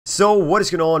So what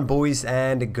is going on, boys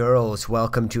and girls?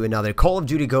 Welcome to another Call of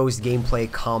Duty Ghost gameplay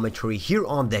commentary here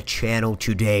on the channel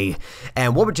today.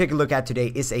 And what we're taking a look at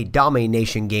today is a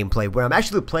domination gameplay where I'm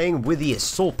actually playing with the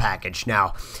assault package.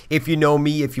 Now, if you know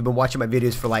me, if you've been watching my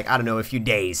videos for like, I don't know, a few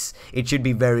days, it should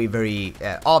be very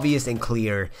obvious and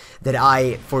clear that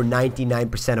I, for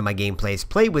 99% of my gameplays,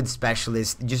 play with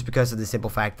specialists just because of the simple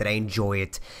fact that I enjoy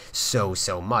it so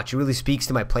much. It really speaks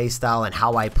to my playstyle and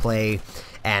how I play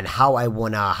and how I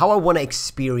wanna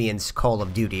experience Call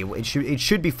of Duty. It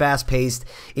should be fast paced.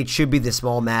 It should be the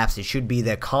small maps. It should be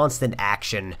the constant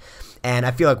action. And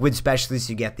I feel like with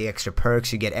specialists, you get the extra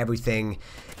perks, you get everything,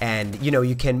 and you know,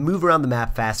 you can move around the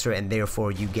map faster, and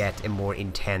therefore you get a more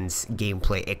intense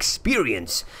gameplay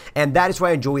experience. And that is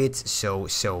why I enjoy it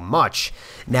so much.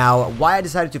 Now, why I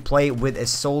decided to play with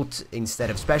assault instead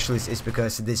of specialist is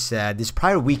because this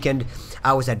prior weekend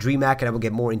I was at Dreamhack, and I will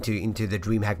get more into the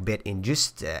Dreamhack bit in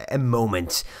just a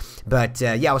moment. But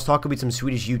yeah, I was talking with some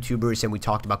Swedish YouTubers, and we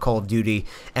talked about Call of Duty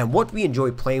and what we enjoy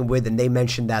playing with, and they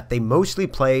mentioned that they mostly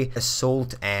play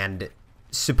assault and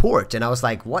support, and I was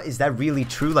like, what, is that really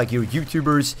true? Like, you're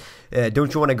YouTubers,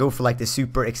 don't you want to go for like the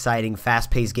super exciting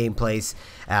fast-paced gameplays?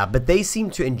 But they seem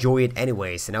to enjoy it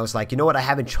anyways, and I was like, you know what, I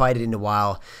haven't tried it in a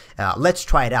while, let's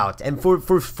try it out. And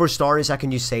for starters, I can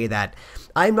just say that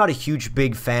I'm not a huge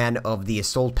big fan of the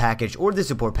assault package or the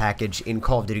support package in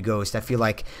Call of Duty Ghost. I feel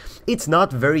like it's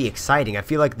not very exciting. I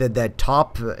feel like the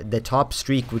top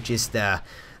streak, which is the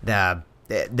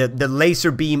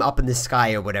laser beam up in the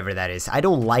sky or whatever that is, I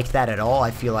don't like that at all.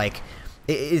 I feel like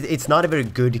it's not a very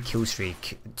good kill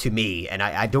streak to me, and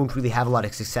I don't really have a lot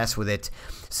of success with it.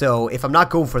 So if I'm not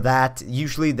going for that,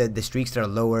 usually the streaks that are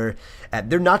lower,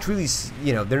 they're not really,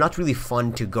 you know, they're not really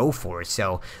fun to go for.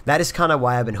 So that is kind of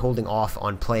why I've been holding off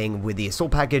on playing with the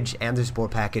assault package and the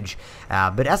support package.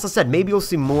 But as I said, maybe you'll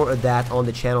see more of that on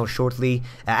the channel shortly.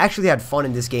 I actually had fun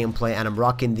in this gameplay, and I'm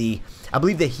rocking I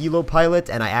believe the Helo pilot,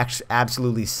 and I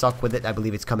absolutely suck with it. I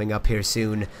believe it's coming up here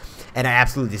soon, and I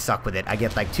absolutely suck with it. I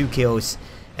get like 2 kills.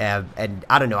 And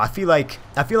I don't know, I feel like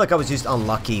I was just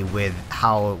unlucky with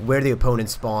where the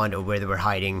opponents spawned or where they were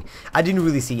hiding. I didn't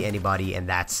really see anybody, and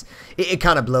it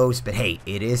kind of blows, but hey,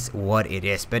 it is what it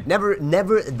is. But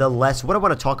nevertheless, what I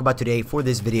want to talk about today for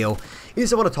this video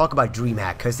is I want to talk about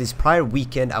Dreamhack, because this prior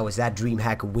weekend I was at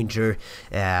Dreamhack Winter,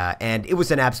 and it was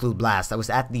an absolute blast. I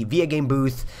was at the VIA game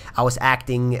booth. I was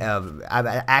acting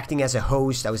as a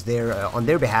host. I was there on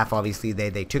their behalf. Obviously,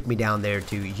 they took me down there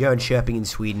to Jönköping in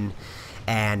Sweden.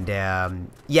 And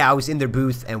yeah, I was in their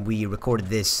booth, and we recorded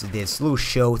this little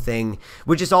show thing,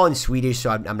 which is all in Swedish, so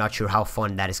I'm not sure how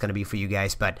fun that is going to be for you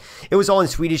guys, but it was all in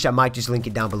Swedish. I might just link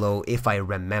it down below if I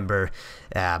remember.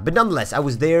 But nonetheless, I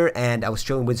was there, and I was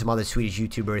chilling with some other Swedish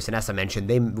YouTubers, and as I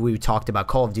mentioned, we talked about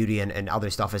Call of Duty and other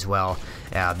stuff as well.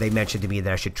 They mentioned to me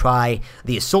that I should try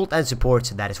the assault and support,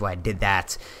 so that is why I did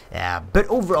that. But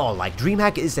overall, like,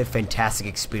 Dreamhack is a fantastic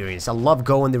experience. I love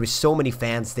going. There is so many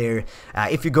fans there.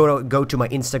 If you go to my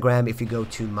Instagram, if you go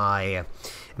to my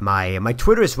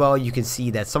Twitter as well, you can see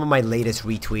that some of my latest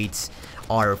retweets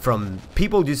are from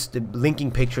people just linking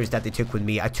pictures that they took with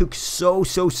me. I took so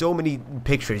many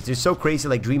pictures. They're so crazy.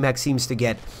 Like, Dreamhack seems to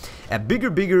get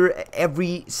bigger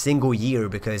every single year,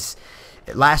 because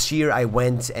last year I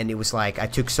went, and it was like I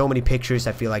took so many pictures.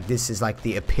 I feel like this is like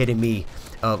the epitome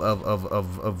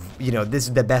of you know, this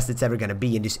is the best it's ever gonna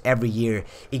be, and just every year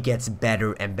it gets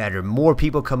better and better. More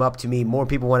people come up to me, more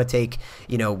people want to take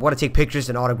pictures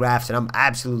and autographs, and I'm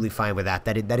absolutely fine with that.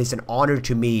 That is an honor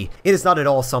to me. It is not at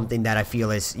all something that I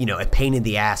feel is, you know, a pain in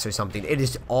the ass or something. It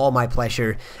is all my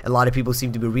pleasure. A lot of people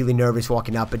seem to be really nervous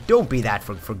walking up, but don't be that,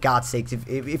 for God's sakes.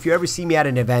 If you ever see me at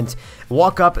an event,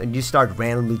 walk up and just start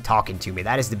randomly talking to me.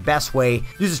 That is the best way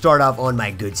just to start off on my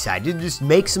good side. Just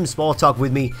make some small talk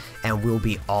with me, and we'll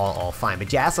be all fine.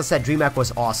 But yeah, as I said, Dreamhack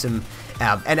was awesome,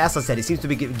 and as I said, it seems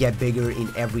to get bigger in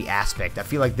every aspect. I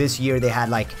feel like this year they had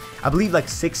like, I believe like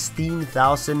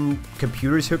 16,000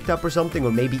 computers hooked up or something,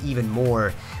 or maybe even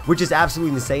more, which is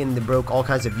absolutely insane. They broke all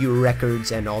kinds of viewer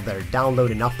records and all their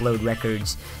download and upload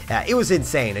records. It was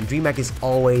insane, and Dreamhack is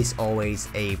always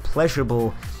a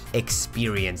pleasurable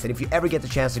experience. And if you ever get the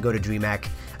chance to go to Dreamhack,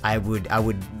 I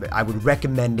would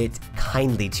recommend it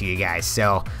kindly to you guys.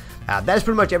 So that is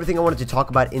pretty much everything I wanted to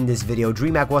talk about in this video.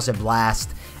 Dreamhack was a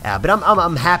blast, but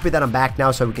I'm happy that I'm back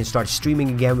now, so we can start streaming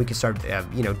again. We can start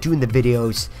you know, doing the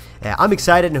videos. I'm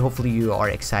excited, and hopefully you are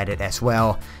excited as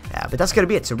well. But that's gonna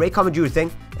be it. So rate, comment, do your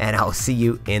thing, and I'll see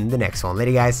you in the next one.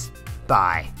 Later, guys.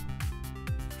 Bye.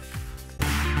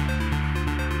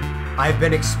 I've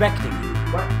been expecting you.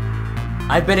 What?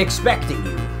 I've been expecting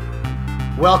you.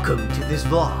 Welcome to this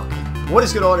vlog. What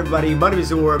is going on, everybody? My name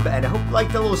is Orb, and I hope you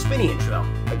liked the little spinny intro.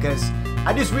 because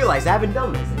I just realized I haven't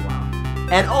done this in a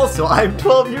while. And also, I'm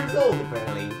 12 years old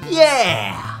apparently.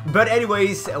 Yeah! But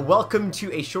anyways, welcome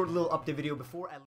to a short little update video before I